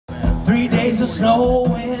3 days of snow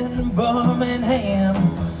in Birmingham.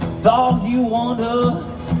 Thought you wonder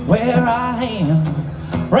where I am.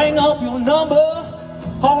 Ring up your number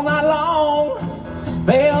all night long.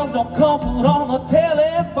 There's no comfort on the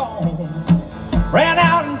telephone. Ran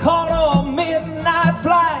out and caught a midnight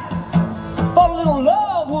flight. Thought a little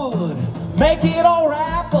love would make it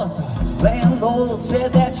alright, but the landlord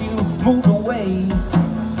said that you moved away.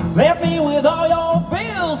 Left me with all your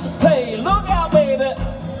bills to pay. Look out, baby,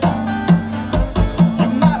 you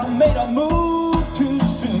might have made a move too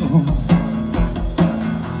soon.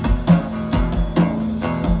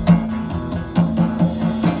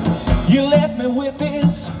 You left me with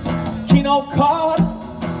this Keno card.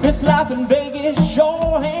 This life in Vegas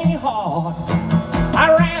sure ain't hard.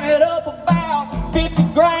 I ran it up about 50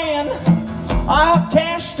 grand. I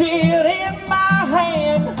cashed it in my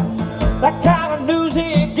hand. That kind of news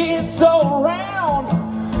it gets around,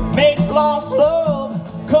 makes lost love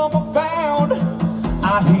come abound.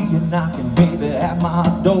 I hear you knocking, baby, at my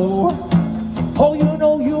door. Oh, you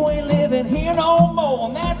know you ain't living here no more,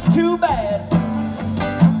 and that's too bad.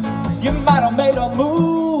 You might have made a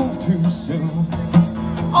move too soon.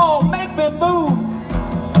 Oh, make me move.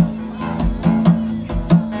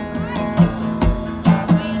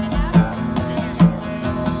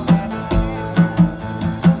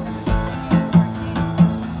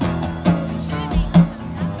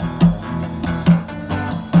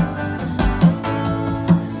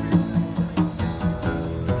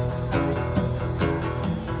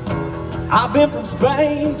 I've been from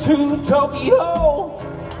Spain to Tokyo,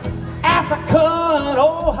 Africa and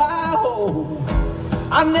Ohio.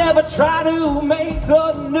 I never try to make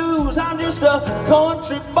the news. I'm just a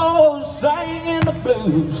country boy singing the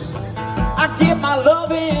blues. I get my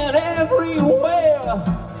loving everywhere.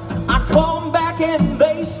 I come back and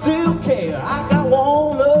they still care. I got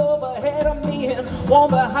one love ahead of me and one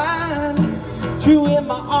behind. 2 in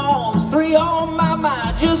my arms, 3 on my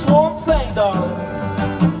mind. Just one thing, darling,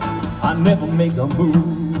 I never make a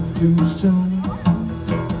move too soon.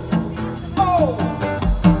 Oh,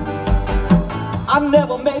 I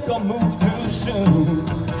never make a move too soon.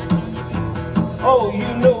 Oh, you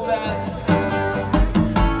know that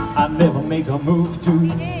I never make a move too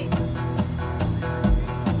soon.